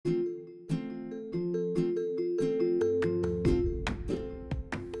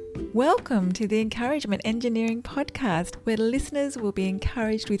Welcome to the Encouragement Engineering Podcast, where listeners will be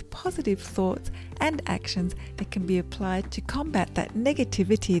encouraged with positive thoughts and actions that can be applied to combat that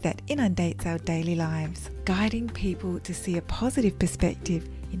negativity that inundates our daily lives, guiding people to see a positive perspective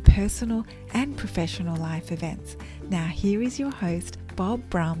in personal and professional life events. Now here is your host, Bob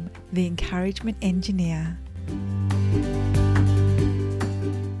Brum, the Encouragement Engineer.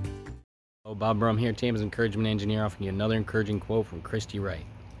 Bob Brum here, Tampa's Encouragement Engineer, offering you another encouraging quote from Christy Wright.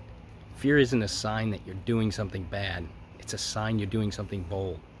 Fear isn't a sign that you're doing something bad. It's a sign you're doing something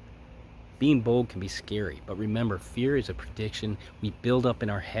bold. Being bold can be scary, but remember, fear is a prediction we build up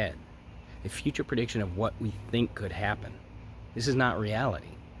in our head, a future prediction of what we think could happen. This is not reality.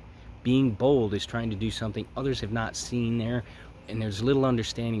 Being bold is trying to do something others have not seen there, and there's little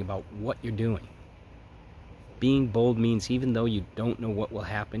understanding about what you're doing. Being bold means even though you don't know what will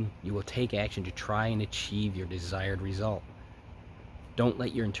happen, you will take action to try and achieve your desired result. Don't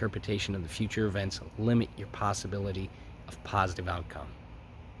let your interpretation of the future events limit your possibility of positive outcome.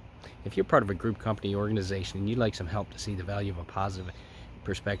 If you're part of a group, company, organization, and you'd like some help to see the value of a positive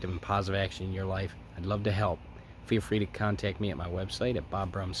perspective and positive action in your life, I'd love to help. Feel free to contact me at my website at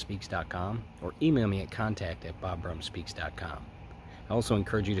bobbrumspeaks.com or email me at contact@bobbrumspeaks.com. I also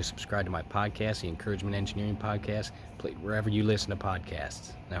encourage you to subscribe to my podcast, the Encouragement Engineering Podcast, played wherever you listen to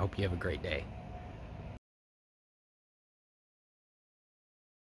podcasts. And I hope you have a great day.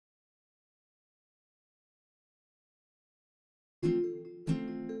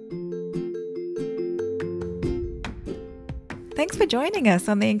 Thanks for joining us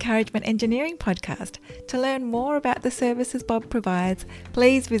on the Encouragement Engineering Podcast. To learn more about the services Bob provides,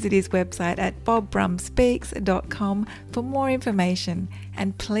 please visit his website at bobbrumspeaks.com for more information.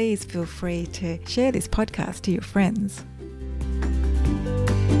 And please feel free to share this podcast to your friends.